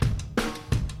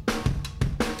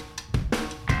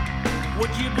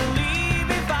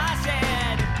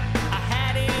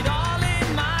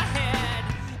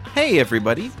Hey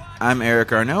everybody, I'm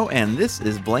Eric Arnault, and this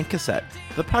is Blank Cassette,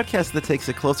 the podcast that takes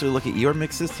a closer look at your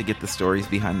mixes to get the stories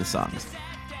behind the songs.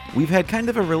 We've had kind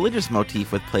of a religious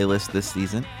motif with playlists this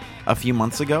season. A few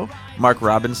months ago, Mark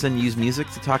Robinson used music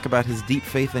to talk about his deep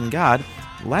faith in God.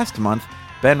 Last month,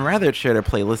 Ben Rathert shared a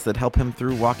playlist that helped him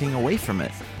through walking away from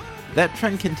it. That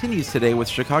trend continues today with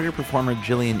Chicago performer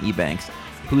Jillian Ebanks,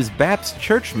 whose BAPS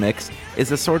church mix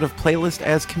is a sort of playlist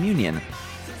as communion.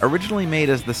 Originally made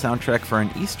as the soundtrack for an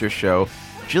Easter show,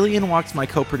 Jillian walks my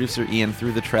co-producer Ian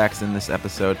through the tracks in this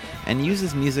episode and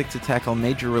uses music to tackle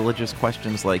major religious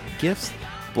questions like gifts,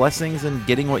 blessings, and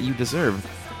getting what you deserve.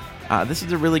 This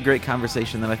is a really great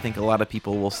conversation that I think a lot of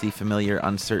people will see familiar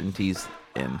uncertainties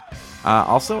in.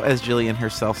 Also, as Jillian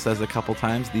herself says a couple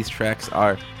times, these tracks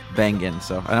are bangin',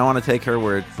 so I don't want to take her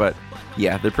word, but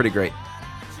yeah, they're pretty great.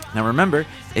 Now remember,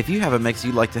 if you have a mix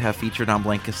you'd like to have featured on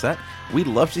Blank Cassette, we'd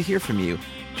love to hear from you.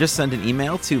 Just send an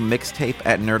email to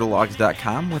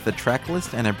mixtape@nerdalogs.com with a track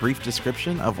list and a brief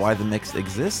description of why the mix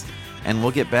exists, and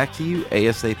we'll get back to you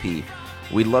ASAP.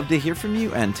 We'd love to hear from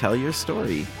you and tell your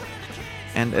story.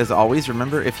 And as always,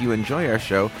 remember, if you enjoy our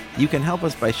show, you can help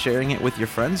us by sharing it with your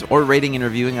friends or rating and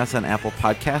reviewing us on Apple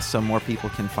Podcasts so more people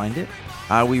can find it.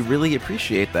 We really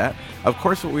appreciate that. Of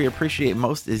course, what we appreciate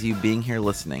most is you being here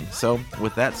listening. So,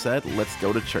 with that said, let's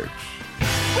go to church.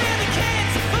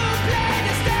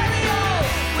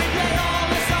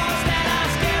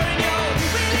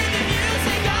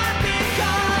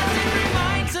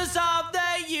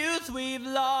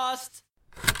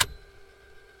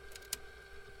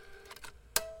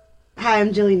 Hi,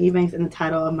 I'm Jillian Ebanks, and the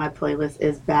title of my playlist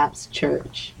is BAPS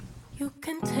Church. You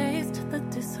can taste the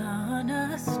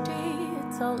dishonesty,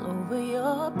 it's all over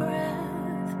your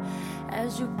breath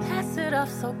as you pass it off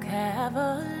so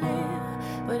cavalier.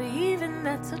 But even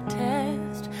that's a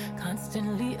test,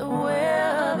 constantly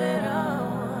aware of it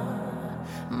all.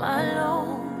 My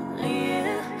lonely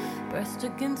ear pressed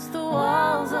against the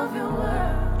walls of your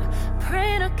world,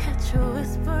 praying to catch you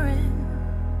whispering.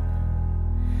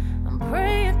 I'm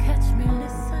praying you catch me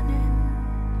listening.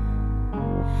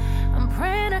 I'm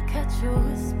praying I catch you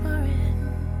whispering.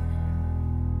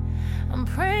 I'm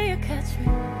praying you catch me.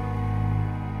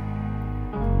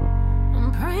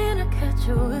 I'm praying I catch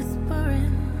you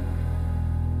whispering.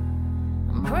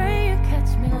 I'm praying you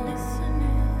catch me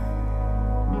listening.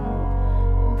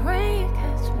 I'm praying you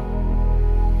catch me.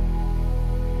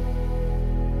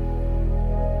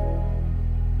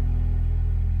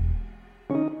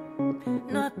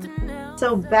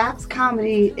 So BAPS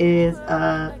Comedy is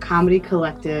a comedy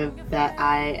collective that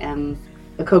I am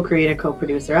the co-creator,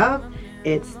 co-producer of.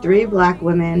 It's 3 black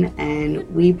women, and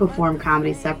we perform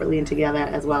comedy separately and together,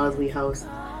 as well as we host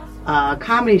a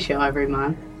comedy show every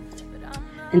month.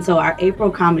 And so our April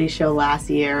comedy show last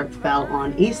year fell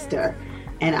on Easter,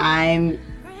 and I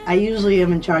usually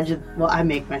am in charge of, I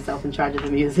make myself in charge of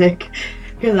the music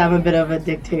because I'm a bit of a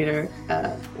dictator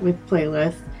with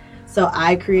playlists. So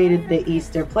I created the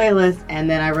Easter playlist, and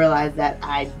then I realized that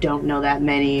I don't know that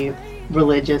many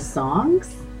religious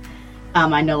songs.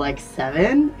 I know like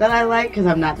 7 that I like because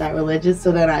I'm not that religious.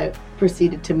 So then I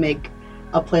proceeded to make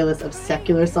a playlist of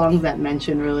secular songs that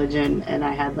mention religion, and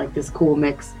I had like this cool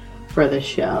mix for the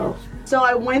show. So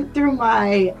I went through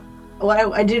my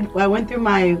iPhone,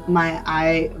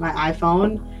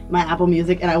 my Apple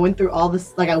Music, and I went through all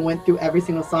this, like I went through every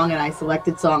single song, and I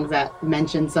selected songs that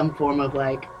mentioned some form of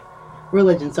like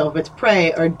religion. So if it's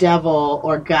pray or devil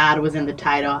or God was in the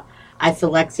title, I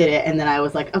selected it, and then I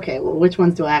was like, okay, well, which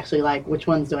ones do I actually like? Which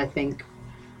ones do I think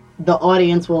the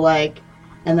audience will like?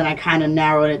 And then I kind of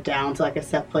narrowed it down to like a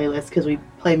set playlist, because we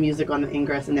play music on the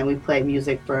ingress, and then we play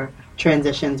music for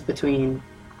transitions between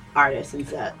artists and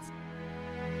sets.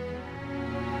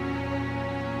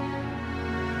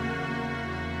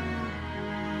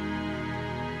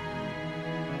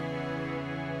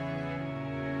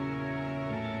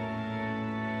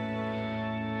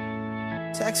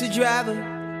 Taxi driver,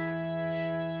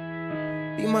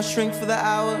 be my shrink for the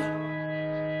hour,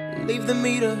 leave the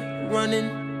meter running.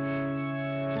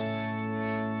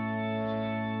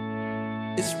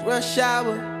 It's rush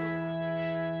hour,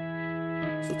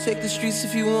 so take the streets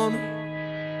if you wanna.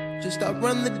 Just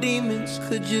outrun the demons,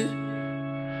 could you?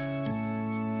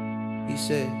 He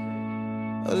said,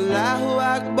 Allahu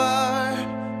Akbar.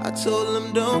 I told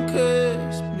him don't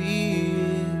curse me.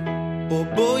 Oh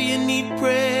boy, you need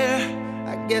prayer,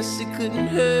 I guess it couldn't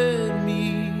hurt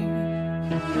me.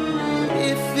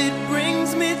 If it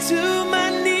brings me to my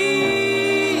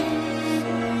knees,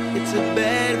 it's a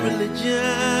bad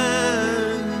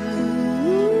religion.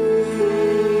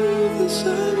 Ooh, this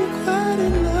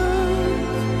unrequited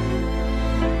love,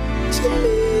 to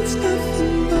me it's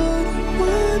nothing but a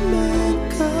one-man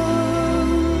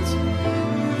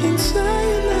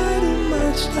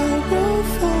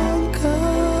styrofoam cup.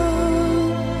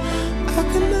 I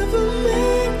could never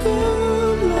make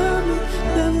them love me,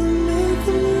 never make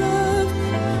them love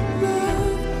me, love.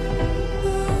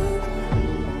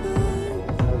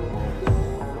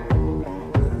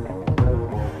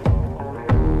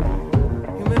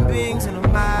 Human beings in a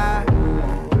mob.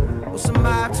 What's a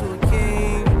mob to a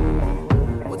king?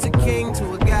 What's a king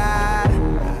to a god?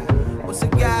 What's a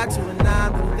god to a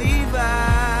non-believer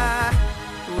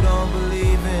who don't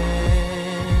believe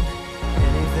in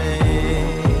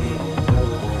anything?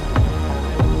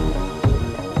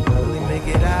 Will he make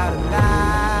it out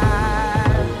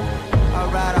alive?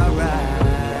 Alright,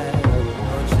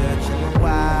 no church in a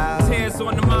while. Tears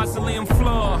on the mausoleum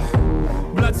floor,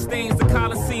 blood stains the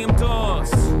Colosseum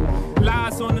doors,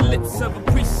 lies on the lips of a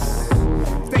priest.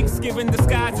 Thanksgiving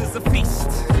disguised as a feast.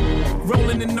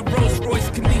 Rolling in the Rolls Royce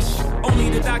Caniche. Only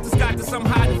the doctors got this, I'm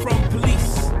hiding from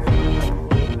police.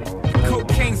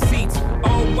 Cocaine seats,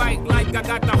 all white like I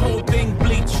got the whole thing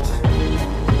bleached.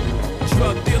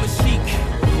 Drug dealer chic.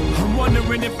 I'm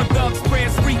wondering if a thug's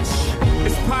prayers reach.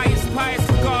 It's pious,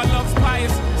 God loves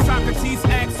pious. Socrates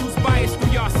asks who's biased, do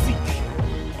y'all seek?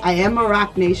 I am a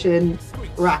Rock Nation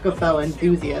Rockefeller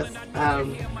enthusiast.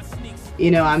 I'm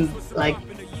like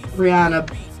Rihanna,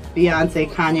 Beyonce,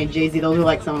 Kanye, Jay-Z, those are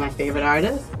like some of my favorite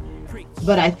artists.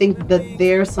 But I think that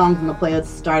their songs on the playlist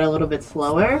start a little bit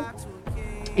slower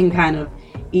and kind of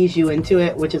ease you into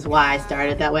it, which is why I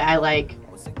started that way. I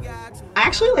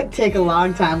actually take a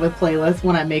long time with playlists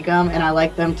when I make them, and I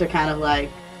like them to kind of like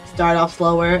start off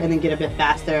slower and then get a bit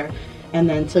faster, and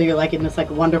then until you're like in this like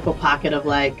wonderful pocket of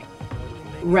like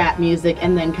rap music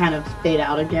and then kind of fade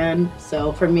out again.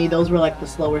 So for me, those were like the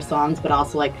slower songs, but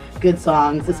also like good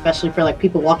songs, especially for like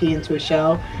people walking into a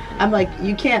show. I'm like,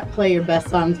 you can't play your best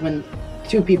songs when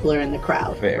two people are in the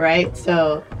crowd. Fair. Right?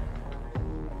 So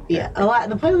yeah,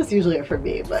 the playlists usually are for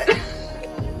me, but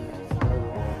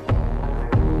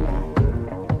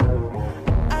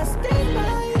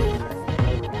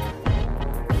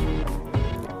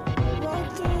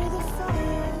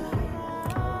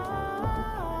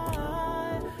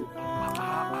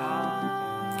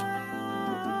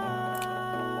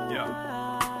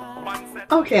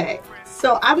okay,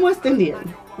 so I'm West Indian,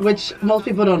 which most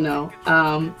people don't know.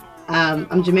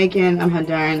 I'm Jamaican, I'm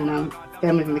Honduran, and I'm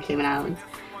family from the Cayman Islands.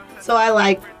 So I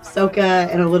like soca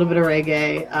and a little bit of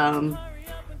reggae.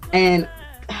 And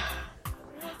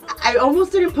I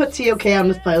almost didn't put TOK on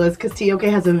this playlist because TOK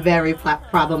has a very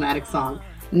problematic song.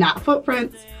 Not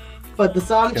Footprints, but the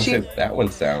song that one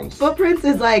sounds... Footprints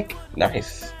is like...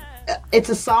 nice. It's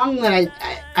a song that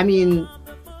I mean,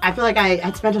 I feel like I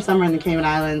had spent a summer in the Cayman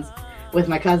Islands with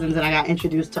my cousins, and I got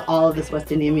introduced to all of this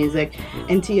West Indian music,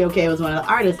 and TOK was one of the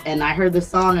artists, and I heard this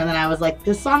song, and then I was like,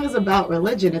 this song is about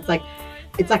religion. It's like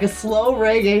a slow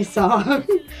reggae song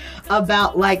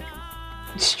about like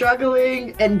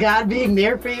struggling and God being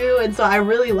there for you, and so I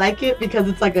really like it because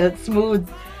it's like a smooth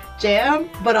jam,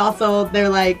 but also they're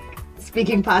like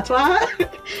speaking patois.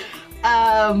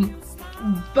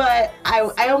 But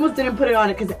I almost didn't put it on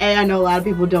it because I know a lot of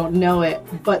people don't know it,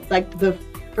 but like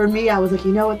for me, I was like,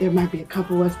 you know what, there might be a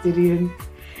couple West Indians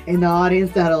in the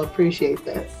audience that'll appreciate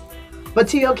this. But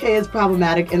TOK is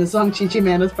problematic, and the song Chi Chi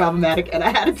Man is problematic, and I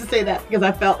had to say that because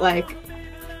I felt like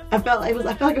it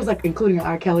was like including an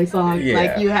R. Kelly song. Yeah,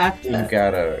 like you have to.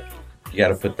 You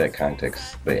gotta put that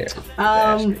context there.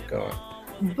 Going.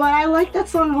 But I like that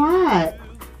song a lot,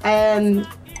 and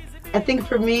I think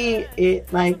for me, it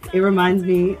reminds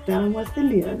me that I'm West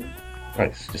Indian.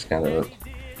 Nice, just kind of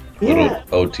a little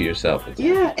ode to yourself.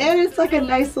 Yeah, and it's like a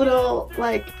nice little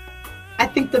I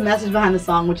think the message behind the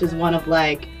song, which is one of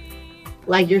like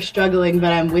you're struggling,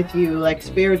 but I'm with you, like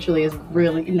spiritually, is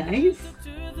really nice.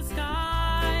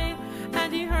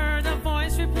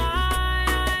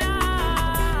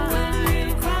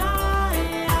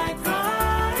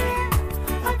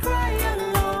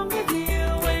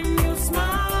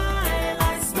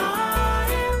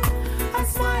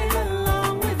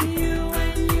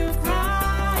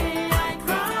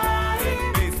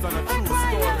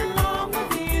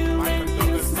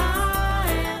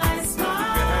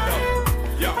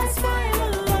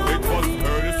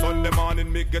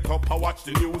 Get up, I watch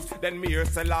the news. Then me hear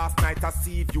say last night I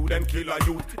see you, them kill a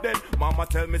youth. Then mama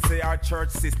tell me say our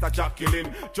church sister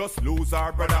Jacqueline just lose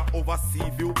our brother over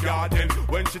Seaview Garden.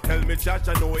 When she tell me judge,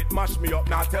 I know it mash me up,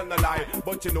 not tell no lie.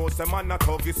 But you know say man not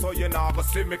huggy, so you never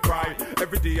see me cry.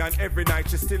 Every day and every night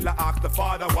she still ask the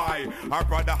father why our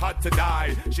brother had to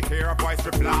die. She hear her voice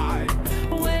reply,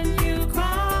 when you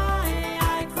cry,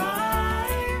 I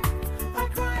cry. I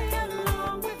cry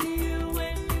along with you.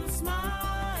 When you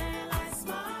smile, I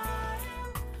smile.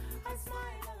 I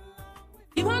smile along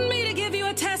with you. You want me give you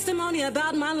a testimony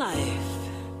about my life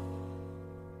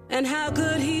and how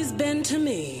good he's been to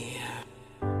me.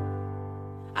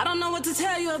 I don't know what to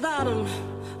tell you about him.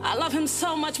 I love him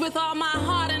so much with all my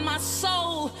heart and my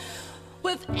soul.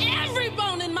 With every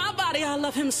bone in my body, I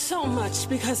love him so much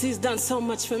because he's done so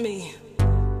much for me.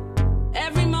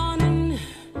 Every morning,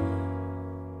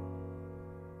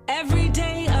 every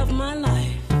day of my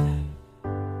life,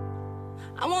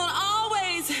 I won't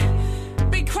always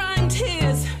be crying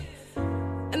tears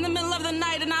in the middle of the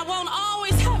night, and I won't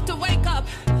always have to wake up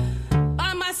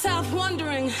by myself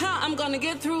wondering how I'm gonna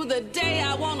get through the day.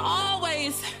 I won't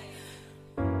always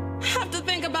have to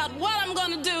think about what I'm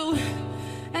gonna do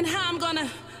and how I'm gonna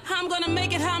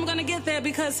make it, how I'm gonna get there,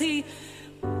 because he's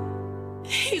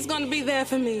gonna be there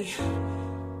for me.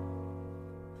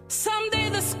 Someday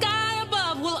the sky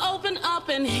above will open up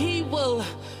and he will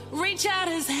reach out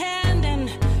his hand and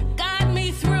guide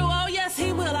me through. Oh yes,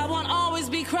 he will. I won't always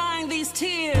be crying these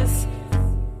tears.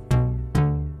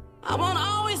 I won't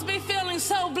always be feeling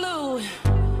so blue.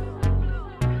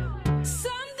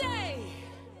 Someday.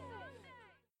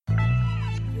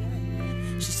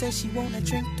 She says she wanna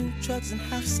drink, do drugs, and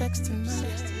have sex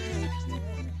tonight.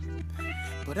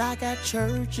 But I got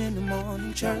church in the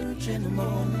morning, church in the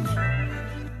morning.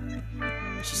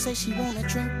 She says she wanna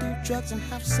drink, do drugs, and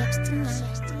have sex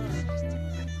tonight.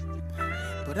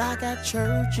 But I got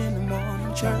church in the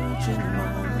morning, church in the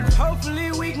morning.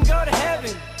 Hopefully we can go to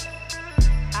heaven,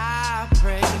 I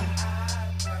pray.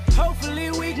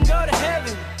 Hopefully we can go to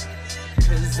heaven,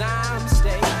 'cause I'm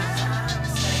staying.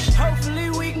 Hopefully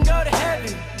we can go to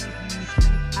heaven,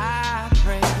 I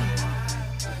pray.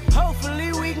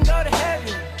 Hopefully we can go to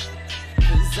heaven,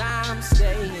 'cause I'm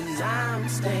staying, I'm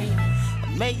staying.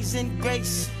 Amazing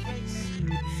grace.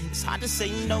 It's hard to say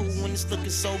no when it's looking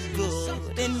so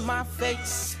good in my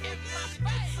face.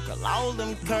 Girl, all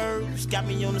them curves got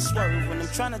me on the swerve when I'm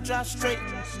trying to drive straight.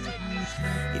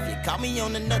 If you caught me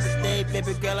on another day,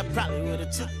 baby girl, I probably would've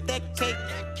took that cake.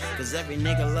 'Cause every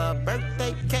nigga love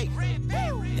birthday cake.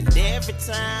 And every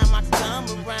time I come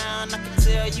around, I can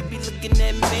tell you be looking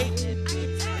at me.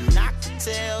 And I can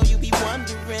tell you be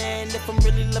wondering if I'm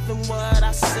really loving what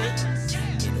I say.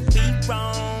 It'll be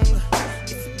wrong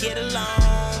if we get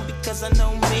along, because I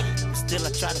know me. Still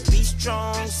I try to be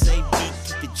strong, say B,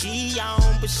 keep the G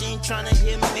on, but she ain't trying to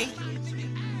hear me.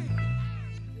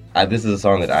 This is a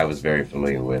song that I was very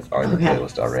familiar with on your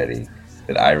playlist already,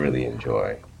 that I really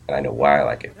enjoy, and I know why I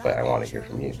like it, but I want to hear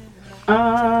from you.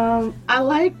 I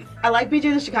like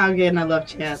BJ the Chicago Kid, and I love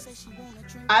Chance.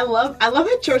 I love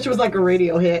that Church was like a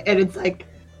radio hit, and it's like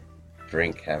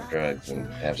Drink, have drugs,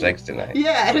 and have sex tonight.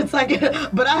 Yeah, and it's like,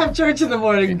 but I have church in the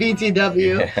morning,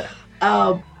 BTW.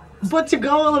 Yeah. But to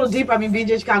go a little deeper, I mean,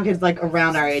 BJ Chicago Kid is like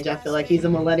around our age. I feel like he's a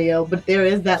millennial, but there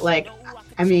is that like,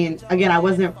 I mean, again, I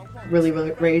wasn't really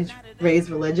raised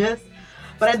religious,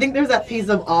 but I think there's that piece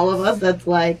of all of us that's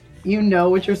like, you know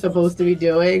what you're supposed to be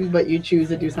doing, but you choose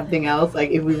to do something else.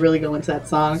 Like, if we really go into that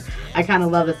song, I kind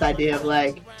of love this idea of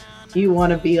like, you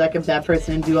want to be like a bad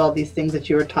person and do all these things that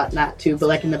you were taught not to, but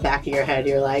like in the back of your head,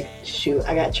 you're like, shoot,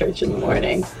 I got church in the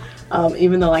morning.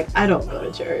 Even though like, I don't go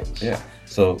to church. Yeah,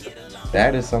 so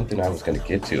that is something I was going to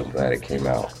get to. I'm glad it came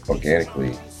out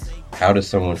organically. How does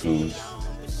someone who's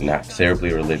not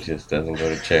terribly religious, doesn't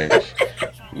go to church,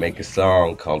 make a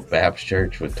song called BAPS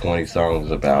Church with 20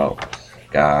 songs about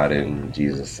God and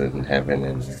Jesus and heaven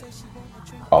and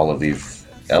all of these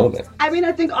elements? I mean,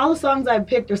 I think all the songs I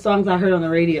picked are songs I heard on the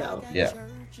radio. Yeah.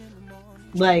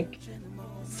 Like,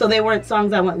 so they weren't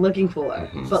songs I went looking for.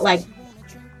 Mm-hmm. But like,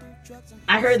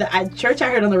 I heard that church I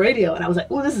heard on the radio, and I was like,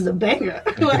 "Oh, this is a banger!"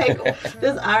 Like,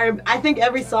 I think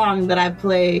every song that I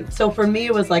played. So for me,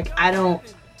 it was like, I don't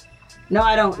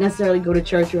necessarily go to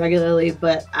church regularly,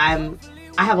 but I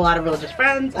have a lot of religious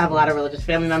friends. I have a lot of religious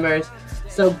family members.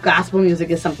 So gospel music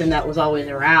is something that was always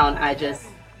around.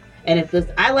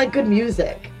 I like good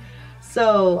music.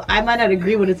 So I might not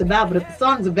agree what it's about, but if the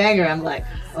song's a banger, I'm like,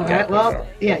 all right, well,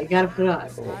 yeah, you gotta put it on.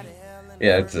 Cool.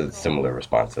 Yeah, it's a similar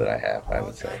response that I have, I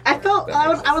would say. I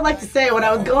would like to say, when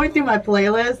I was going through my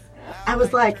playlist, I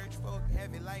was like,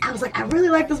 I really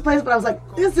like this place, but I was like,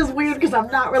 this is weird because I'm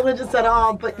not religious at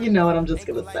all, but you know what, I'm just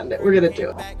gonna send it. We're gonna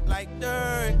do it. Like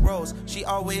Derrick Rose, she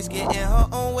always get in her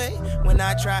own way. When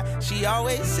I try, she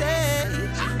always say,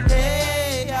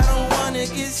 hey, I don't wanna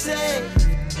get saved,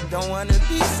 don't wanna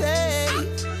be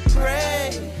saved.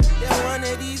 Pray that one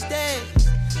of these days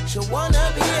she'll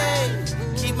wanna be a.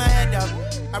 Keep my head up,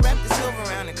 I wrap the silver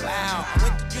around the cloud. I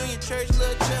went to junior church,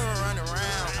 little children run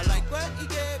around. I like what he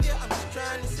gave you, I'm just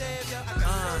trying to save you.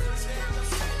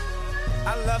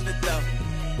 I love it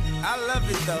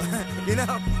though, you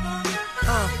know.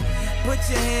 Put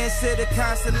your hands to the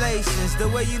constellations. The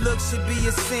way you look should be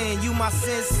a sin. You my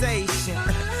sensation.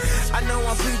 I know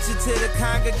I'm preaching to the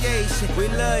congregation. We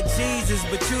love Jesus,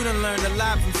 but you done learned a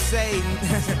lot from Satan.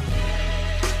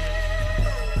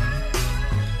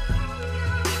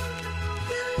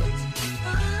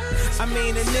 I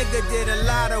mean, a nigga did a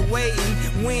lot of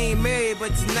waiting. We ain't married,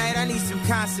 but tonight I need some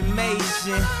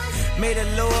consummation. May the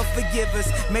Lord forgive us.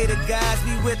 May the gods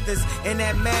be with us. In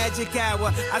that magic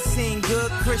hour, I seen good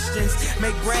Christians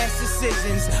make rash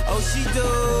decisions. Oh, she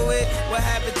do it. What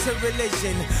happened to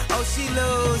religion? Oh, she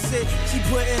lose it. She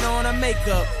putting on her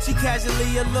makeup. She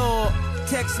casually allured.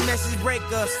 Text message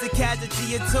breakups, the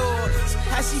casualty of tours.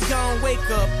 How she gon'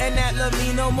 wake up and not love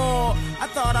me no more? I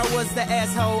thought I was the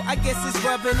asshole, I guess it's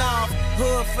rubbing off.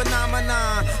 Hood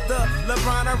phenomenon, the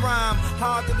LeBron of rhyme.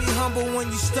 Hard to be humble when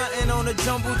you stunting on a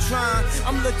jumbotron.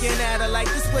 I'm looking at her like,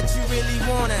 this what you really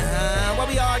wanted, huh? Why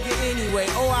we argue anyway?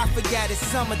 Oh, I forgot it's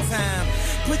summertime.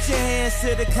 Put your hands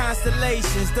to the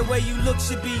constellations. The way you look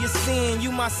should be a sin,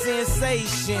 you my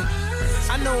sensation.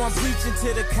 I know I'm preaching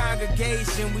to the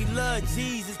congregation. We love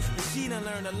Jesus, but she done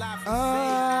learned a lot from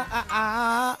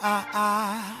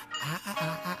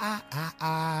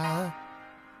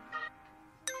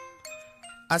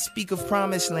I speak of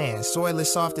promised land, soil as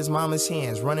soft as mama's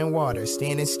hands, running water,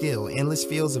 standing still, endless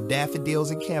fields of daffodils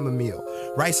and chamomile,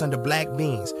 rice under black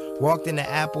beans, walked in the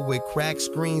apple with cracked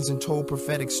screens and told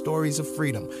prophetic stories of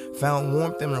freedom, found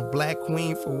warmth in a black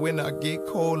queen for when I get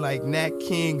cold like Nat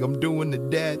King, I'm doing the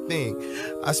dad thing.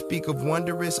 I speak of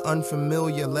wondrous,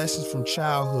 unfamiliar lessons from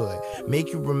childhood,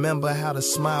 make you remember how to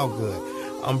smile good.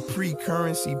 I'm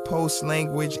pre-currency,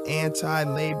 post-language,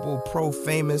 anti-label,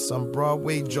 pro-famous. I'm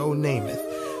Broadway Joe Namath.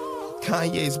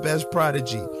 Kanye's best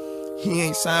prodigy. He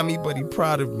ain't signed me, but he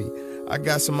proud of me. I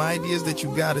got some ideas that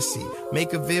you gotta see.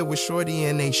 Make a vid with Shorty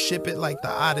and they ship it like the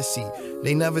Odyssey.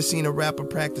 They never seen a rapper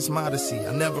practice modesty.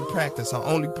 I never practice, I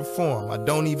only perform. I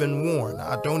don't even warn,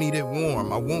 I don't eat it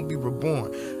warm. I won't be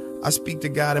reborn. I speak to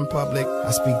God in public, I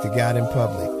speak to God in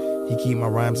public. He keep my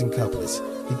rhymes in couplets.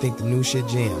 He think the new shit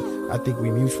jam. I think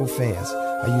we mutual fans.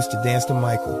 I used to dance to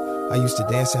Michael. I used to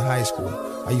dance in high school.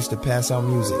 I used to pass out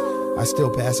music. I still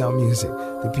pass out music.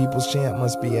 The people's chant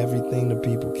must be everything the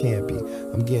people can't be.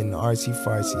 I'm getting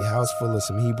artsy-fartsy, house full of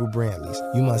some Hebrew Brantleys.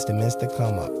 You must have missed the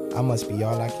come up. I must be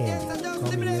all I can be.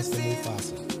 Call me Mr.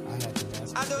 Mufasa. I had to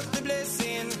ask. Adopt the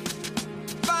blessing.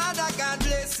 Father God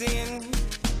blessing.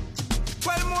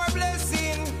 12 more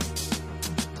blessing.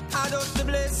 Adopt the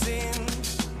blessing.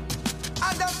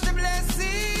 Adopt the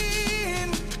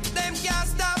blessing. Them can't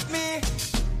stop me.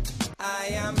 I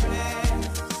am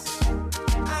blessed.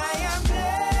 I am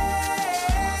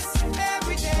blessed.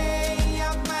 Every day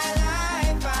of my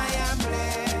life I am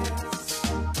blessed.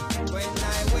 When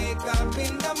I wake up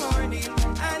in the morning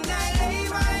and I lay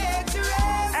my head to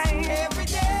rest. Every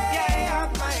day of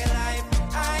my life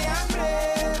I am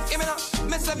blessed. Give me now.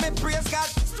 Me praise God.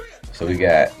 So we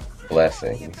got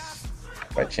Blessings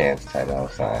by Chance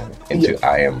 $10 into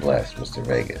I Am Blessed, Mr.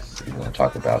 Vegas. You want to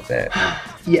talk about that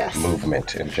Yes.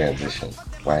 movement and transition?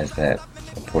 Why is that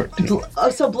important to you?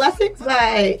 So Blessings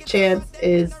by Chance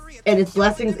is, and it's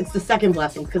Blessings, it's the second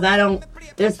Blessings, because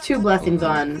there's two Blessings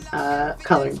on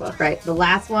Coloring Book, right? The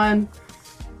last one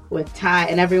with Ty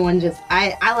and everyone just,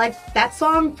 I like that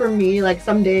song for me. Like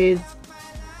some days,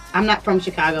 I'm not from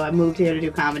Chicago, I moved here to do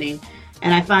comedy,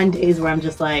 and I find days where I'm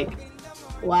just like,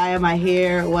 why am I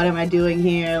here? What am I doing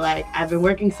here? Like, I've been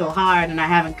working so hard and I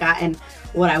haven't gotten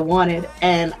what I wanted.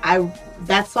 And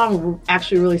that song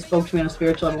actually really spoke to me on a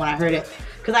spiritual level when I heard it.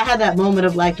 Because I had that moment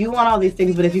of like, you want all these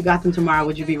things, but if you got them tomorrow,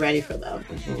 would you be ready for them?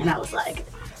 And I was like,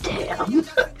 damn.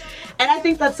 And I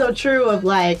think that's so true of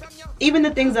like, even the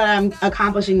things that I'm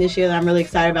accomplishing this year that I'm really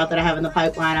excited about that I have in the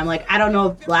pipeline, I'm like, I don't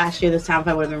know if last year this time if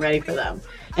I would have been ready for them.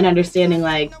 And understanding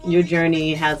like your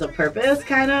journey has a purpose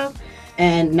kind of,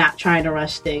 and not trying to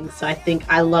rush things. So I think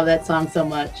I love that song so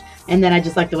much. And then I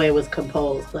just like the way it was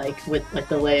composed, like with like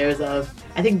the layers of,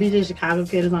 I think BJ Chicago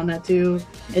Kid is on that too.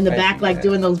 In the back, like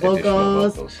doing those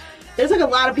vocals. There's like a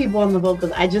lot of people on the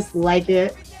vocals. I just like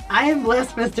it. I Am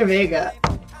Blessed, Mr. Vega.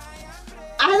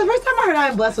 The first time I heard I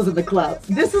Am Blessed was at the club.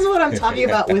 This is what I'm talking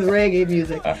about with reggae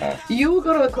music. You will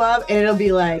go to a club and it'll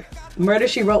be like, Murder,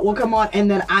 She Wrote will come on, and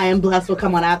then I Am Blessed will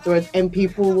come on afterwards, and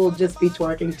people will just be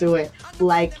twerking to it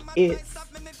like it's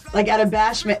like at a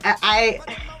bashment.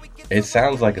 It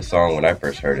sounds like a song when I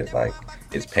first heard it, like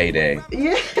it's payday.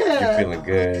 Yeah. You're feeling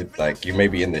good. Like you may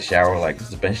be in the shower, like this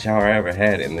is the best shower I ever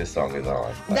had, and this song is on.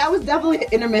 Like, that was definitely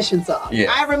an intermission song. Yeah.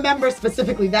 I remember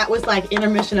specifically that was like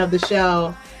intermission of the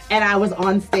show, and I was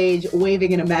on stage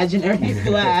waving an imaginary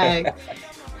flag.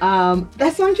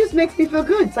 That song just makes me feel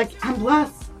good. It's like, I'm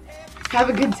blessed. have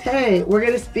a good day. We're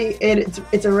gonna speak. And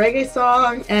it's a reggae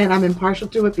song, and I'm impartial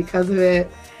to it because of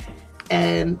it,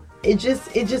 and it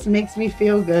just makes me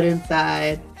feel good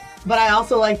inside. But I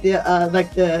also like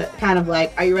the kind of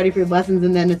like, are you ready for your blessings?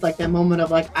 And then it's like that moment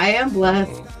of like, I am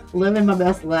blessed, living my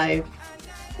best life.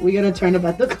 We're gonna turn up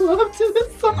at the club to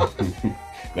this song.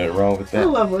 Nothing wrong with that. I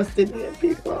love West Indian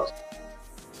people.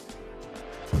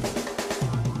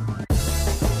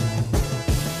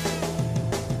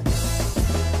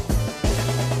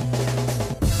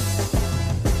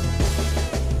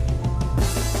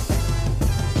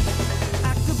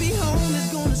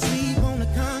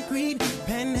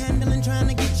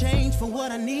 For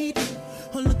what I need,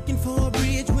 or looking for a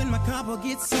bridge when my copper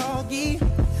gets soggy,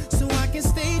 so I can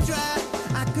stay dry.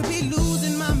 I could be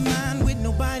losing my mind with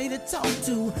nobody to talk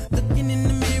to, looking in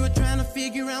the mirror trying to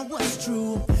figure out what's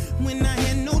true. When I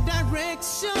had no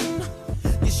direction,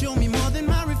 you show me more than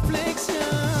my reflection.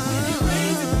 And it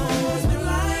rains and pours when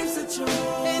life's a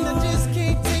chore, and I just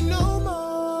can't take no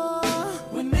more.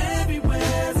 When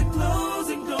everywhere's a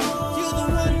closing door, you're the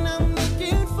one I'm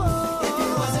looking for. If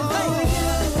it wasn't for you,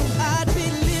 I'd be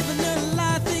living a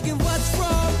life thinking what's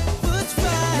wrong, what's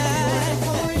right.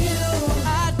 For you,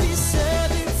 I'd be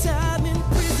serving time in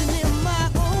prison in my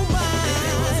own mind. If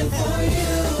it wasn't for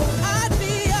you, I'd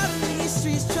be out in these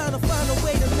streets trying to find a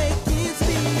way to make ends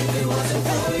meet. If it wasn't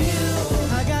for you,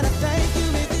 I gotta thank you.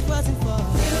 If it wasn't for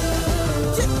you,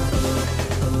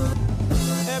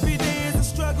 every day is a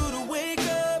struggle to wake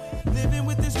up, living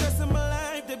with the stress in my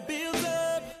life that builds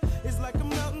up. It's like a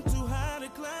mountain too high to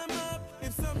climb up.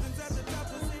 If something's at the top,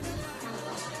 just say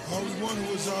All we wanted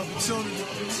was opportunity.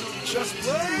 Just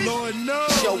play. Lord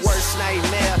knows. It's your worst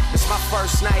nightmare. It's my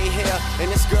first night here, and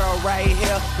this girl right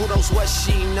here, who knows what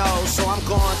she knows? So I'm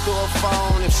going through her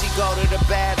phone. If she go to the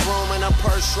bathroom and her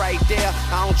purse right there,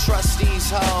 I don't trust these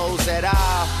hoes at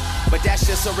all. But that's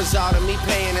just a result of me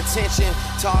paying attention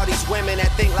to all these women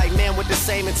that think like men with the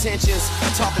same intentions.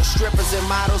 Talking strippers and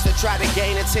models that try to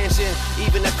gain attention.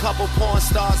 Even a couple porn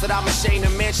stars that I'm ashamed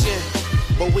to mention.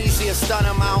 But Weezy and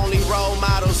Stunner my only role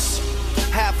models.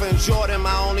 Half and Jordan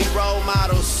my only role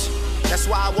models. That's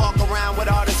why I walk around with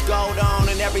all this gold on.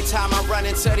 And every time I run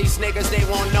into these niggas, they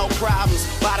want no problems.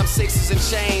 Bottom sixes and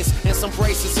chains, and some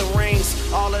bracelets and rings.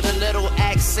 All of the little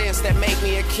accents that make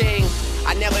me a king.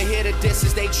 I never hear the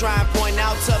disses they try and point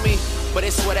out to me. But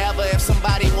it's whatever if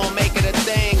somebody won't make it a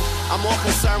thing. I'm more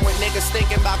concerned with niggas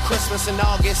thinking about Christmas in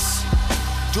August.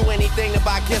 Do anything to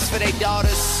buy gifts for their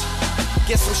daughters.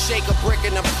 Get some shake a brick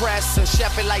in the press and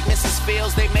chef it like Mrs.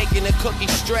 Fields, they making the cookie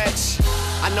stretch.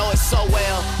 I know it so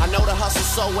well, I know the hustle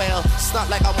so well. It's not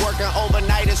like I'm working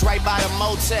overnight, it's right by the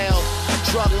motel.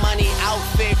 Drug money,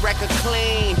 outfit, record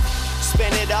clean.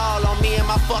 Spend it all on me and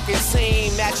my fucking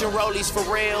team. Matching rollies for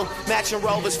real, matching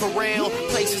rovers for real.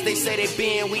 Places they say they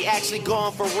been, we actually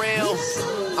going for real.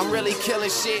 I'm really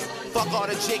killing shit, fuck all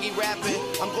the jiggy rapping.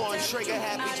 I'm going trigger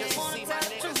happy just to see my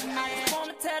niggas happy.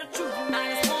 Wanna tell the truth,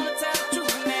 I just wanna tell the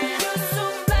truth, man.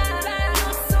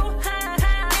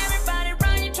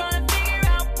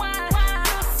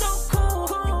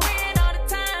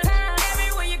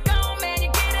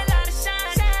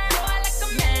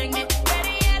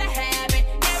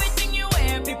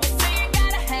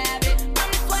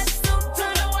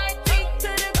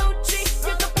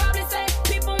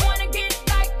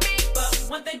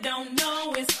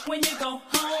 When you go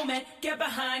home and get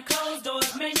behind closed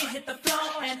doors, man, you hit the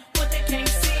floor, and what they can't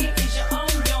see is you're on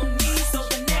your knees. So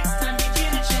the next time you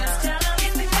get a chance, tell them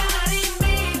it's the God in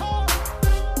me.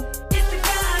 It's the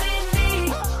God in me.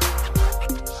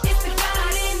 It's the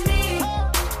God in me.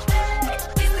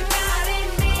 It's the God in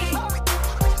me.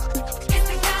 It's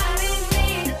the God in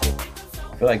me.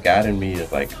 I feel like God in Me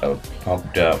is like a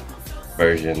pumped up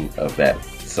version of that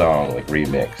song, like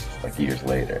remixed like years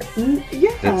later.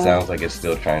 Yeah. It sounds like it's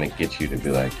still trying to get you to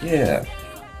be like, yeah,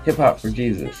 hip hop for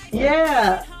Jesus. Like,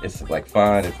 yeah. It's like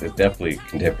fun. It's definitely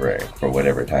contemporary for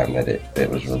whatever time that it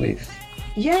was released.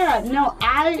 Yeah, no,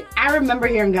 I remember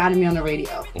hearing God in Me on the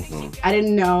radio. Mm-hmm. I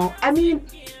didn't know. I mean,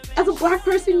 as a black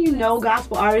person, you know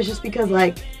gospel artists just because,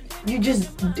 like, you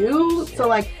just do. So,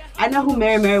 like, I know who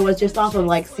Mary was just off of,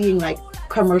 like, seeing, like,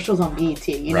 commercials on BET.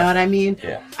 You know what I mean?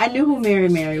 Yeah. I knew who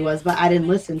Mary was, but I didn't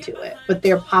listen to it. But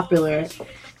they're popular.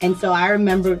 And so I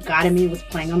remember God in Me was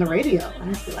playing on the radio.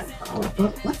 And I'd be like, oh,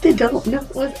 but what they don't know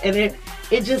was... And it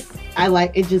just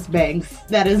bangs.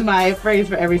 That is my phrase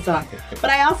for every song. But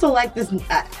I also like this...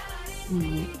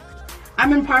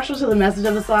 I'm impartial to the message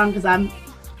of the song because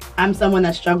I'm someone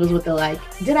that struggles with the, like,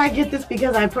 did I get this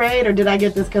because I prayed or did I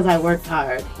get this because I worked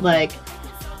hard? Like,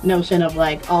 notion of,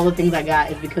 like, all the things I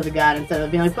got is because of God instead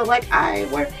of being like, but, like, I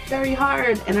worked very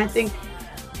hard. And I think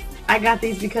I got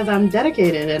these because I'm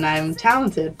dedicated and I'm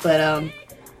talented, but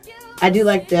I do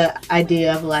like the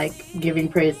idea of like giving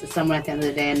praise to someone at the end of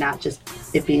the day and not just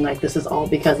it being like this is all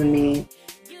because of me.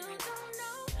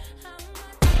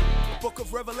 Book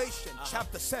of Revelation,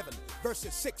 chapter 7,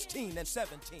 verses 16 and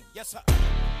 17. Yes, sir.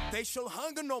 They shall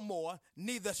hunger no more,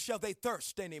 neither shall they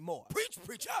thirst anymore. Preach,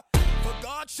 preacher. For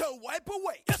God shall wipe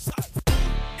away, yes, sir,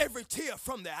 every tear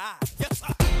from their eye. Yes,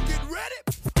 sir. Get ready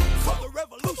for the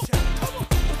revolution. Come on.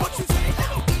 What you say?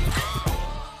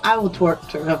 I will twerk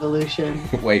to Revolution.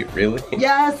 Wait, really?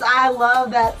 Yes, I love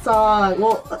that song.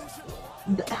 Well,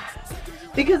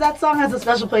 because that song has a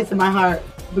special place in my heart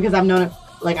because I've known it,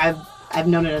 like I've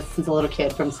known it since a little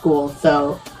kid from school,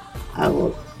 so I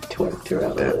will twerk to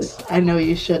Revolution. I know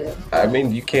you shouldn't. I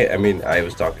mean, you can't. I mean, I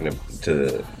was talking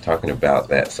about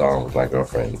that song with my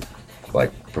girlfriend,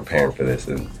 like preparing for this,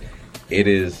 and it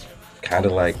is kind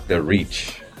of like the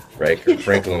reach, right?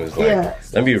 Franklin was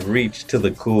like, let me reach to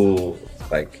the cool,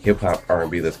 like hip hop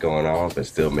R&B that's going on, but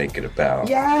still make it about.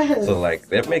 Yes. So like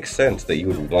that makes sense that you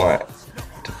would want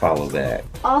to follow that.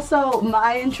 Also,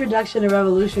 my introduction to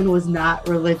Revolution was not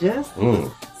religious.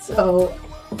 So.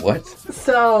 What?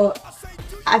 So,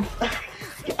 I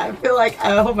feel like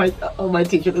I hope my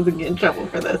teacher doesn't get in trouble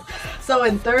for this. So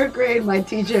in 3rd grade, my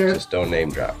teacher. Just don't name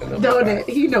drop.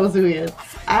 He knows who he is.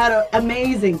 I had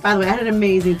an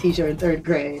amazing teacher in 3rd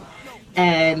grade,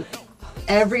 and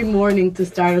every morning to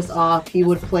start us off, he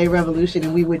would play Revolution,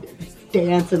 and we would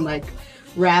dance and like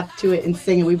rap to it and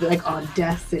sing, and we'd be like on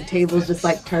desks and tables just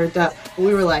like turned up.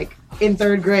 We were like in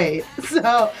 3rd grade.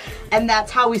 So, and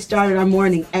that's how we started our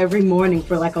morning every morning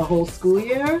for like a whole school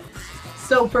year.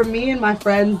 So for me and my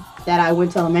friends that I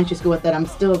went to elementary school with that I'm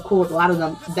still cool with a lot of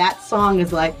them, that song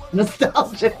is like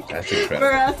nostalgic. That's incredible.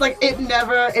 For us, like it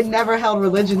never held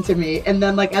religion to me. And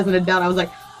then like as an adult I was like,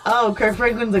 oh, Kirk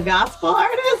Franklin's a gospel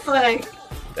artist? Like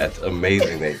that's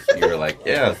amazing that you were like,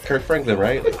 yeah, Kirk Franklin,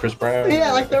 right? Like Chris Brown.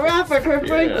 Yeah, like the rapper Kirk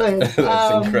Franklin. That's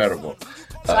incredible.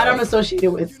 So I don't associate it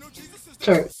with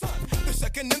church. The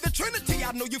second in the Trinity,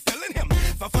 I know you feeling him.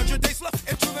 500 days left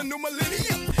into the new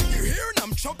millennium. You hearing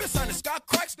them trumpets and the sky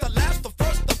cracks. The last, the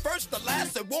first, the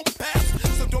last, it won't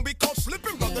pass. So don't be caught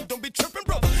slipping, brother. Don't be tripping,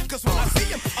 brother. Cause when I see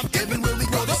him, I'm giving really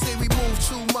brother. Say we move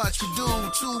too much, we do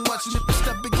too much. And if you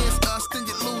step against us, then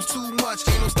you lose too much.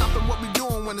 Ain't no stopping what we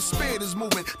doing when the spirit is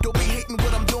moving. Don't be hating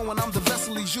what I'm doing, I'm the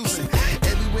vessel he's using.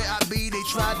 Everywhere I be, they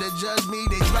try to judge me.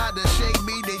 They try to shake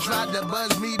me, they try to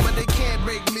buzz me. But they can't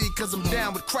break me, cause I'm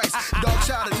down with Christ. Dog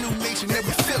child, a new nation, and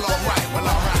we feel alright. Well,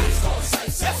 alright.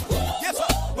 Yes, yes, sir.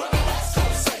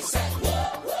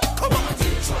 Come on.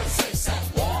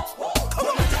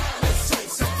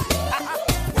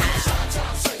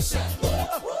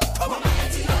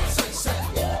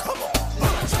 Come on.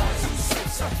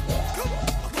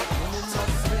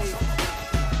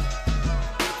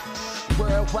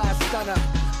 Worldwide stunner,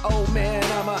 oh man,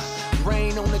 I'm a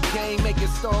rain on the game, make it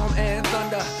storm and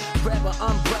thunder. Grab an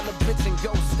umbrella, bitch, and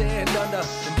go stand under.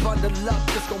 And bundle up,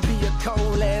 it's gonna be a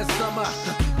cold ass summer.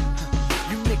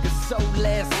 You niggas so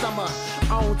last summer.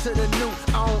 On to the new,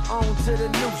 on to the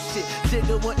new shit.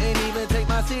 Jigga wouldn't even take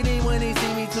my CD when he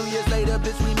see me 2 years later,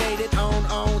 bitch, we made it on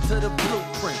to the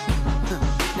blueprint.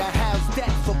 Now how's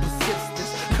that for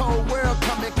persistence? Cold world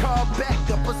coming, call back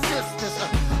a persistence.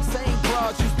 Same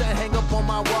bras used to hang up on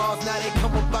my walls, now they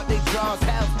come about they jaws.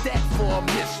 How's that for a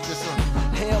mistress?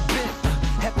 Hell bent,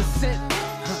 heaven sent.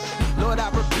 Lord, I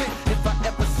repent if I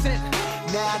ever sin.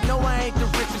 Now I know I ain't the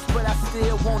richest, but I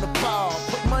still wanna ball.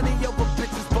 Put money over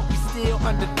bitches, but we still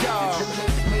underdogs. Did you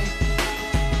miss me?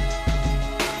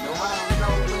 No, I don't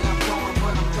know where I'm going,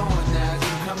 but I'm going now.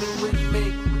 You coming with me?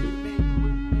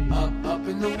 Up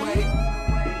in the way.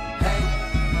 Hey,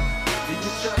 do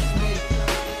you trust me?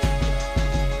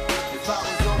 If I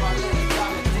was on my legs, I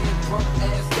would then broke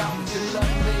ass down. Would you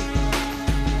love me?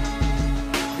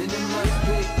 Then it must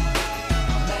be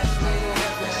a match made in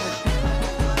heaven.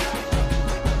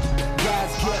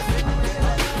 God's gift.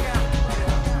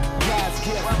 God's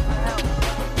gift.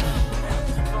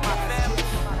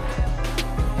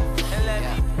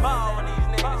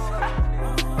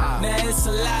 Now it's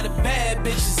a lot of bad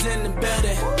bitches in the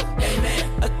building. Amen.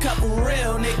 A couple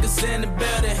real niggas in the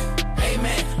building.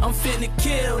 Amen. I'm finna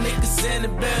kill niggas in the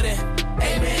building.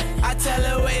 Amen. I tell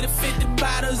her wait to 50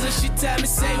 bottles and she tell me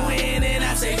say when and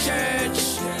I say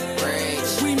church.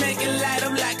 Preach. We make it light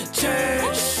up like a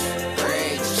church.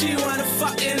 Preach. She wanna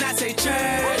fuck and I say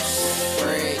church.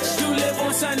 Preach. You live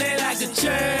on Sunday like a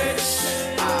church.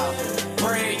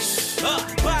 Preach.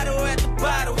 Bottle at the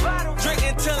bottle. Drink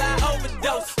until I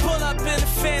overdose. Pull up in the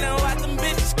Phantom, watch them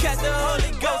bitches catch the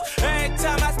Holy Ghost. Every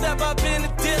time I step up in the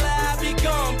dealer, I be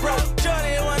going broke.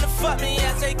 Jordan wanna fuck me,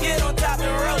 I say get on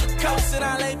juice and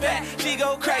I lay back. She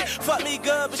go crack, fuck me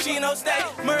good, but she no stay.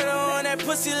 Murder on that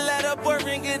pussy, let her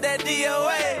boyfriend get that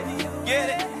DOA.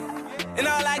 Get it? And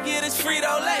all I get is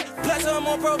Frito-Lay. Plus I'm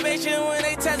on probation. When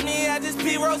they test me, I just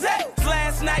pee rose.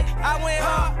 Last night, I went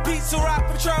hard. Pizza Rock,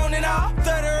 Patron and all.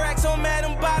 30 racks on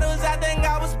Madam Bottles. I think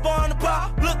I was born to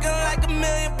ball. Looking like $1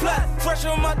 million plus. Fresh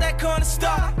from out that corner store.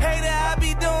 Hater, I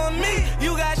be doing me.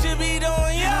 You guys should be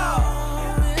doing y'all.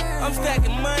 I'm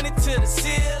stacking money to the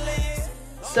ceiling.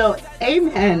 So,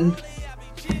 Amen.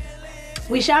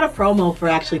 We shot a promo for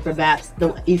BAPS,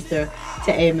 the Easter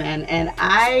to Amen. And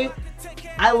I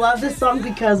love this song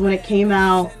because when it came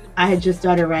out, I had just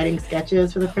started writing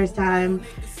sketches for the first time,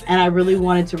 and I really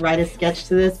wanted to write a sketch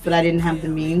to this, but I didn't have the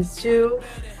means to.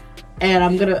 And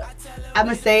I'm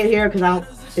gonna say it here because I don't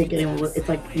think anyone it's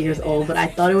like years old, but I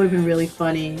thought it would have been really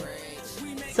funny.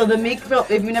 So the Meek, if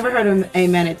you've never heard of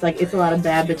Amen, it's a lot of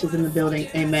bad bitches in the building,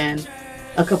 amen.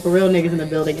 A couple real niggas in the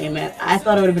building, amen. I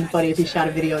thought it would have been funny if he shot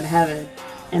a video in heaven.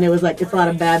 And it was like, it's a lot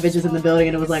of bad bitches in the building,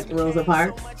 and it was like Rosa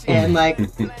Parks and like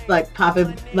popping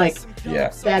bad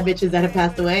bitches that have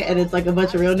passed away, and it's like a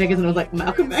bunch of real niggas, and it was like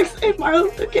Malcolm X and Martin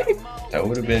Luther King. That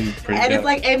would have been pretty. And it's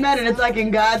like Amen, and it's like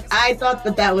in God's. I thought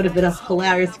that would have been a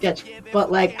hilarious sketch,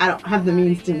 but like I don't have the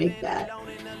means to make that.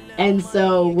 And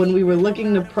so when we were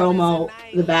looking to promo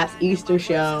the BAPS Easter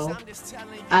show,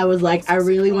 I was like, I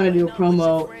really want to do a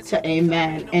promo to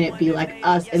Amen, and it be like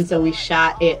us. And so we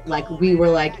shot it like we were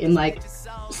like in like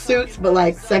suits, but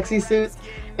like sexy suits,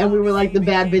 and we were like the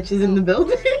bad bitches in the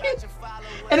building.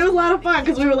 And it was a lot of fun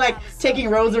because we were like taking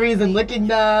rosaries and licking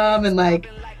them, and like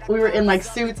we were in like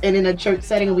suits and in a church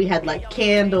setting, and we had like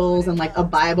candles and like a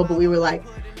Bible, but we were like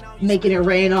making it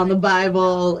rain on the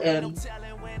Bible. And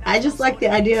I just like the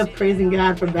idea of praising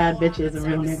God for bad bitches and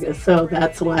real niggas, so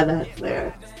that's why that's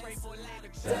there.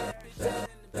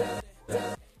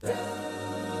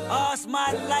 All's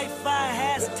my life I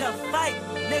has to fight,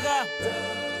 nigga.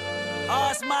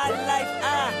 All's my life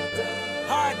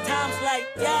hard times like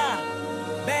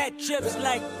bad trips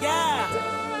like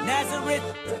Nazareth.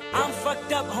 I'm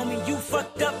fucked up, homie, you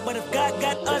fucked up, but if God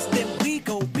got us, then we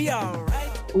gon' be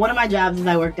alright. One of my jobs is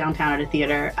I work downtown at a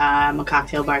theater. I'm a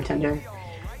cocktail bartender,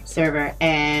 server,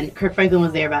 and Kirk Franklin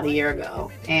was there about a year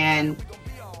ago, and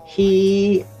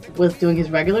he was doing his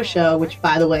regular show, which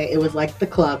by the way, it was like the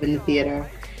club in the theater.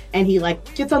 And he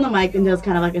like gets on the mic and does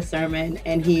kind of like a sermon,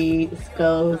 and he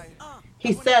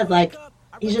says like,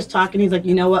 he's just talking, he's like,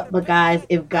 you know what, but guys,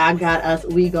 if God got us,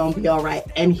 we gonna be all right.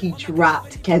 And he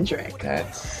dropped Kendrick.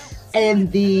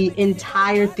 And the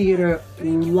entire theater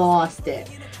lost it.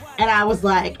 And I was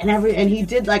like, and he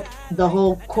did like the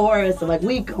whole chorus of like,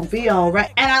 we gonna be all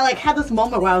right. And I like had this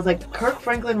moment where I was like, Kirk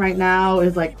Franklin right now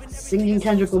is like singing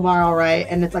Kendrick Lamar all right.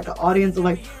 And it's like an audience of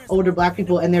like older black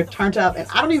people, and they're turned up, and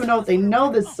I don't even know if they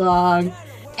know this song.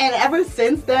 And ever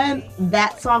since then,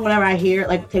 that song, whenever I hear it,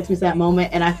 like takes me to that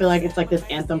moment, and I feel like it's like this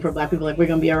anthem for black people, like we're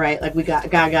gonna be all right, like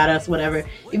God got us, whatever,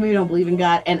 even if you don't believe in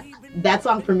God. And that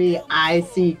song for me, I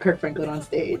see Kirk Franklin on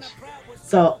stage,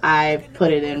 so I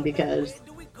put it in because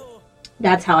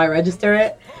that's how I register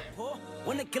it.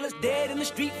 When the killer's dead in the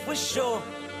street for sure,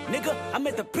 nigga, I'm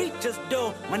at the preacher's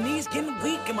door. My knees getting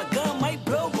weak and my gun might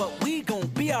blow, but we gon'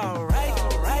 be alright.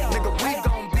 Nigga, we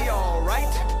gon' be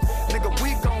alright. Nigga,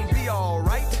 we gon' be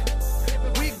alright.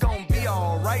 We gon' be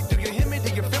alright. Do you hear me?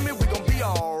 Do you feel me? We gon' be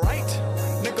alright.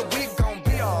 Nigga, we gon'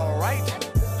 be alright.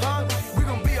 Huh? We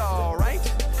gon' be alright.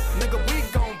 Nigga, we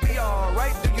gon' be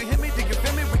alright. Do you hear me? Do you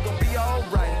feel me? We gon' be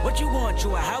alright. What you want?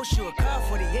 You a house, you a car,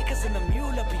 40 acres and a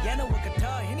mule, a piano, a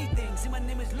guitar, anything. See, my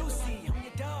name is Lucy, I'm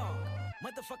your dog.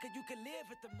 Motherfucker, you can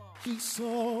live at the mall. He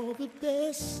saw the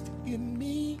best in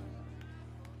me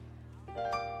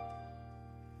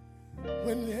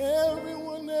when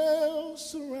everyone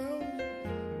else around me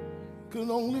could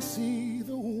only see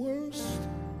the worst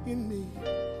in me.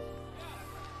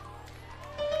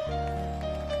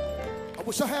 I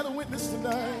wish I had a witness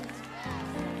tonight.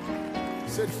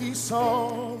 Said he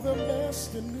saw the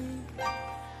best in me.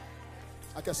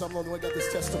 I guess I'm the only one that got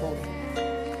this testimony.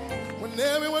 When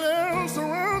everyone else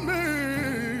around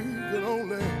me could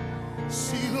only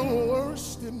see the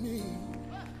worst in me.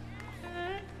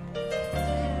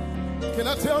 Can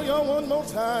I tell y'all one more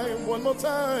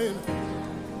time?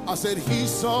 I said he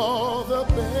saw the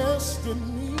best in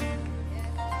me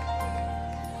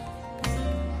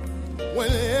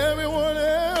when everyone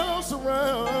else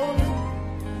around me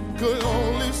could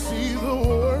only see the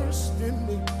worst in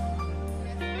me.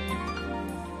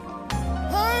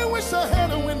 I wish I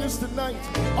had a witness tonight.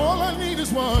 All I need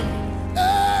is one.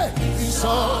 Hey, he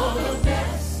saw the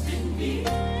best in me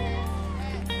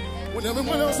when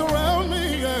everyone else around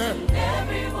me, yeah.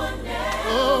 Everyone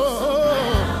else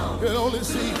around can only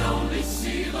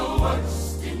see the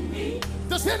worst in me.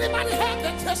 Does anybody have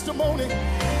that testimony?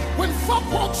 When folk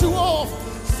wrote you off,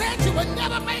 said you would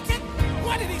never make it,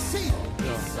 what did he see?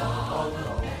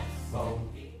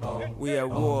 We at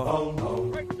war.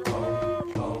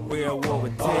 We at war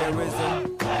with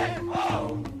terrorism,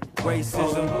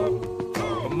 racism,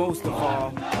 but most of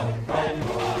all,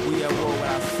 we at war with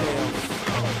ourselves.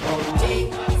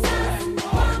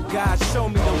 God show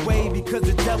me the way because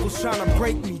the devil's trying to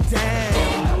break me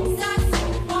down.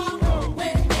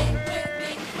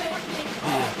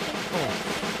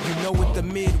 You know what the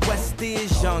Midwest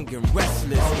is, young and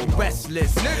restless, but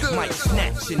restless. Nigga. Might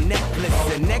snatch your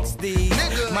necklace, and next thing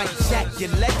might jack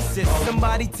your Lexus.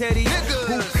 Somebody tell these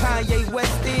who Kanye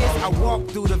West is. I walk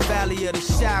through the valley of the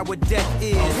shadow where death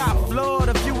is. Top floor,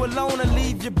 if you alone and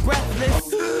leave you breathless.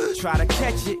 Try to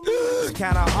catch it, it's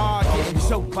kinda hard getting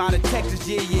choked by the Texas,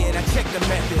 yeah, and I check the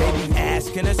method. They be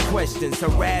asking us questions,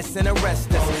 harass and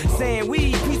arrest us, saying we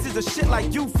eat pieces of shit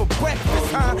like you for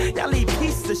breakfast, huh? Y'all eat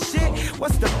pieces of shit?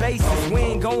 What's the basis? We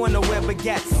ain't going nowhere but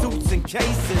got suits and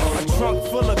cases. A trunk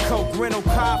full of coke, rental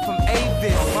car from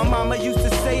Avis. My mama used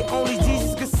to say only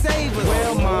Jesus could save us.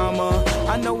 Well, mama,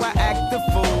 I know I act the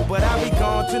fool, but I'll be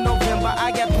gone to November.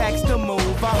 I got packs to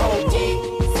move. I hope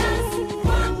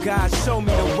God show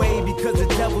me the way because the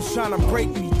devil's trying to break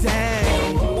me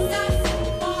down.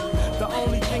 The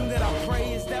only thing that I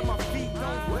pray is that my feet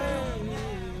don't wear.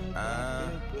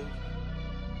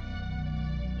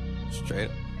 Straight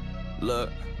up. Look,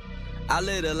 I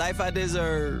live the life I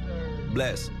deserve.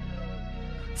 Bless.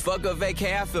 Fuck a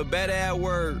vacay, I feel better at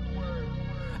work.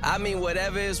 I mean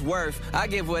whatever it's worth, I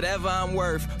give whatever I'm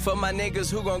worth. For my niggas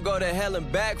who gon' go to hell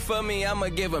and back for me, I'ma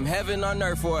give them heaven on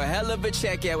earth for a hell of a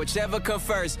check, yeah, whichever come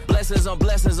first. Blessings on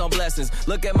blessings on blessings.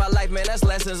 Look at my life, man, that's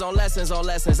lessons on lessons on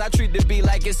lessons. I treat the beat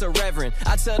like it's a reverend.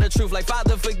 I tell the truth like,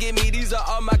 Father, forgive me, these are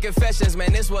all my confessions.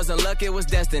 Man, this wasn't luck, it was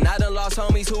destined. I done lost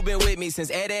homies who been with me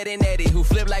since Ed and Eddie, who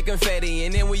flip like confetti.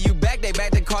 And then when you back, they back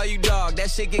to call you dog.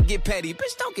 That shit can get petty.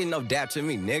 Bitch, don't get no dap to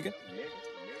me, nigga.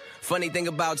 Funny thing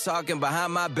about talking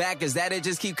behind my back is that it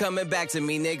just keep coming back to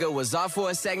me, nigga. Was off for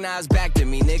a sec, now it's back to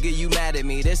me, nigga. You mad at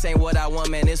me? This ain't what I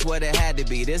want, man. This what it had to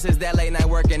be. This is that late night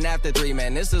working after 3,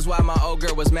 man. This is why my old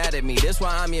girl was mad at me. This why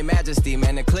I'm your majesty,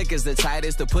 man. The click is the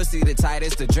tightest, the pussy the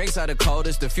tightest, the drinks are the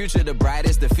coldest, the future the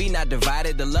brightest, the feet not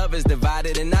divided, the love is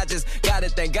divided, and I just gotta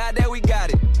thank God that we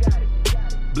got it.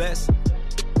 Bless.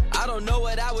 I don't know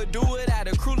what I would do without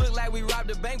a crew. Look like we robbed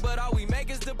a bank, but all we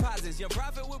make is deposits. Your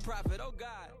profit will profit, oh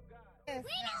God. We don't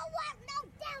want no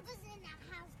devils in the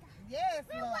house, God. Yes,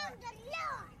 we Lord. want the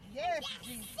Lord. Yes, That's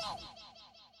Jesus.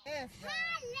 it. Yes, God.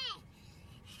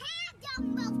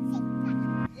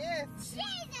 Hallelujah. Yes.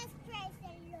 Jesus, praise the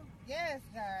Lord. Yes,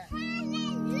 God.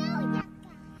 Hallelujah, God.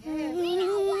 Yes. We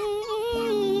don't want no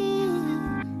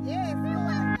devils. Yes, we Lord.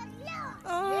 want the Lord.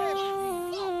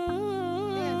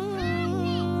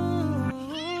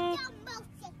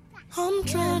 I'm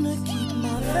trying to keep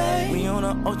my faith. We on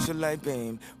a ultralight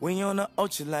beam. We on a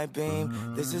ultralight beam.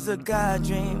 This is a God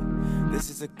dream. This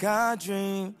is a God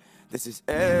dream. This is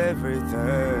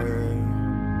everything.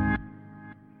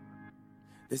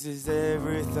 This is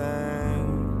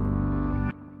everything.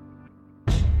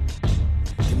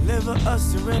 Deliver us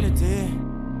serenity.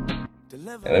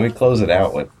 Deliver. And let me close it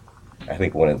out with, I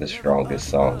think, one of the strongest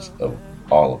songs of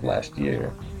all of last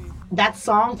year. That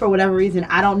song, for whatever reason,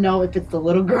 I don't know if it's the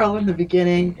little girl in the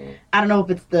beginning. I don't know if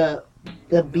it's the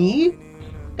beat.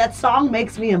 That song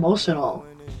makes me emotional.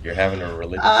 You're having a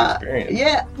religious experience.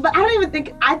 Yeah, but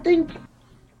I think,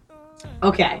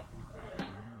 okay.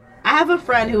 I have a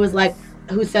friend who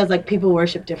says like people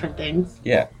worship different things.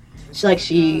 Yeah. So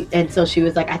she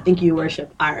was like, I think you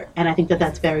worship art. And I think that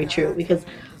that's very true because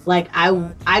like I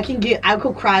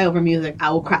could cry over music.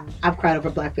 I will cry. I've cried over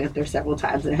Black Panther several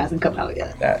times and it hasn't come out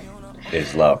yet. That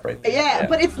is love right there. Yeah,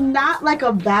 but it's not like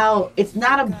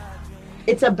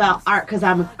it's about art because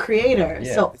I'm a creator.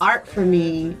 Yeah. So art for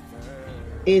me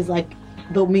is like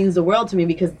means the world to me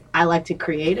because I like to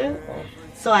create it.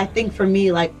 So I think for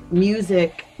me, like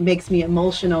music makes me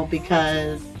emotional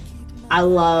because I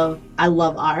love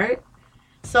art.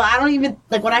 So I don't even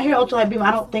like when I hear Ultralight Beam, I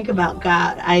don't think about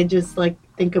God. I just like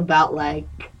think about like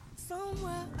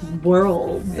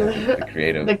world. Yeah, the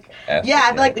creative aspect. Yeah, I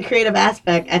feel like the creative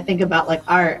aspect. I think about like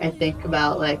art. I think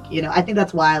about like, I think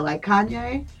that's why I like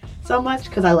Kanye so much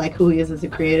because I like who he is as a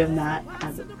creative, not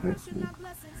as a person.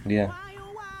 Yeah.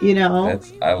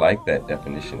 I like that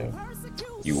definition of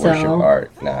you worship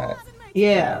art, not.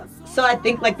 Yeah. So I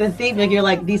think like the theme, like you're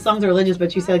like these songs are religious,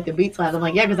 but you say like the beat slide. I'm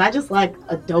like, yeah, because I just like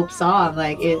a dope song.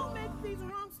 Like if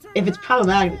it's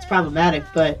problematic, it's problematic.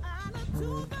 But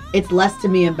it's less to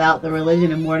me about the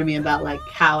religion and more to me about like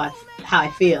how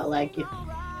I feel. Like if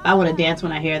I want to dance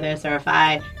when I hear this, or if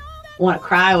I want to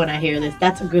cry when I hear this,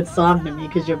 that's a good song to me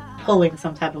because you're pulling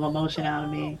some type of emotion out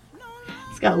of me.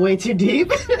 It's got way too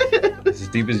deep. It's as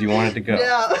deep as you wanted to go.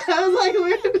 No, I was like,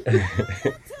 weird.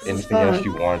 Anything else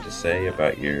you wanted to say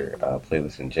about your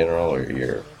playlist in general, or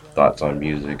your thoughts on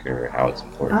music, or how it's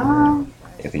important?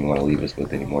 Anything you want to leave us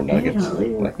with? Any more nuggets?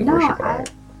 Like the worship hour?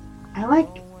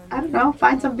 I don't know,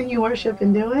 find something you worship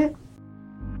and do it.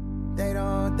 They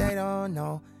don't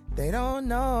know.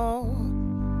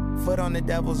 Foot on the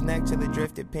devil's neck till it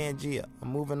drifted Pangea. I'm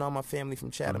moving all my family from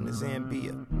Chatham to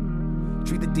Zambia.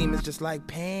 Treat the demons just like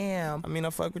Pam. I mean, I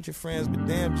fuck with your friends, but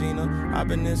damn, Gina, I've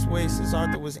been this way since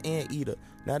Arthur was Anteater.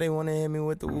 Now they wanna hit me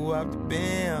with the woo after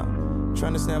bam.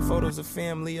 Trying to snap photos of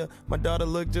family. My daughter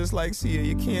look just like Sia.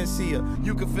 You can't see her.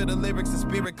 You can feel the lyrics, the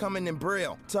spirit coming in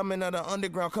braille. Tumbling of the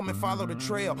underground, come and follow the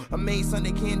trail. I made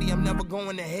Sunday candy, I'm never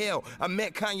going to hell. I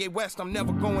met Kanye West, I'm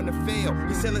never going to fail.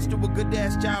 He said let's do a good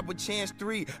ass job with Chance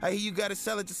 3. I hear you gotta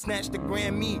sell it to snatch the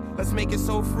Grammy. Let's make it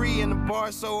so free and the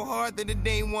bar so hard that it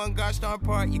ain't one gosh darn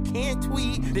part. You can't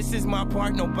tweet. This is my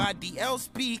part, nobody else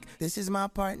speak. This is my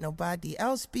part, nobody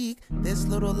else speak. This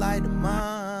little light of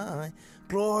mine.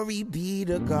 Glory be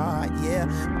to God, yeah.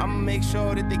 I'ma make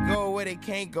sure that they go where they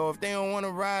can't go. If they don't wanna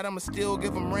ride, I'ma still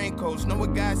give them raincoats. Know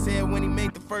what God said when he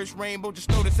made the first rainbow? Just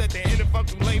notice at the end if I'm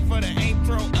too late for the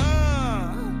intro.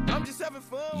 I'm just having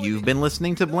fun. You've been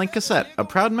listening to Blank Cassette, a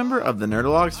proud member of the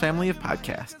Nerdologues family of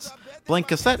podcasts. Blank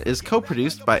Cassette is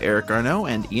co-produced by Eric Arnault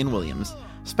and Ian Williams.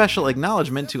 Special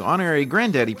acknowledgement to honorary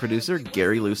granddaddy producer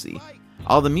Gary Lucy.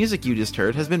 All the music you just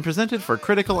heard has been presented for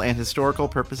critical and historical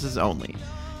purposes only.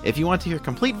 If you want to hear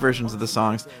complete versions of the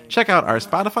songs, check out our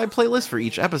Spotify playlist for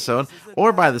each episode,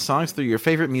 or buy the songs through your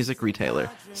favorite music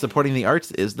retailer. Supporting the arts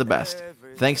is the best.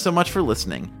 Thanks so much for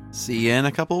listening. See you in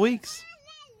a couple weeks.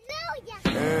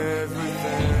 Hallelujah.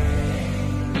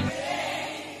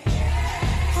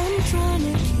 I'm trying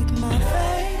to keep my faith.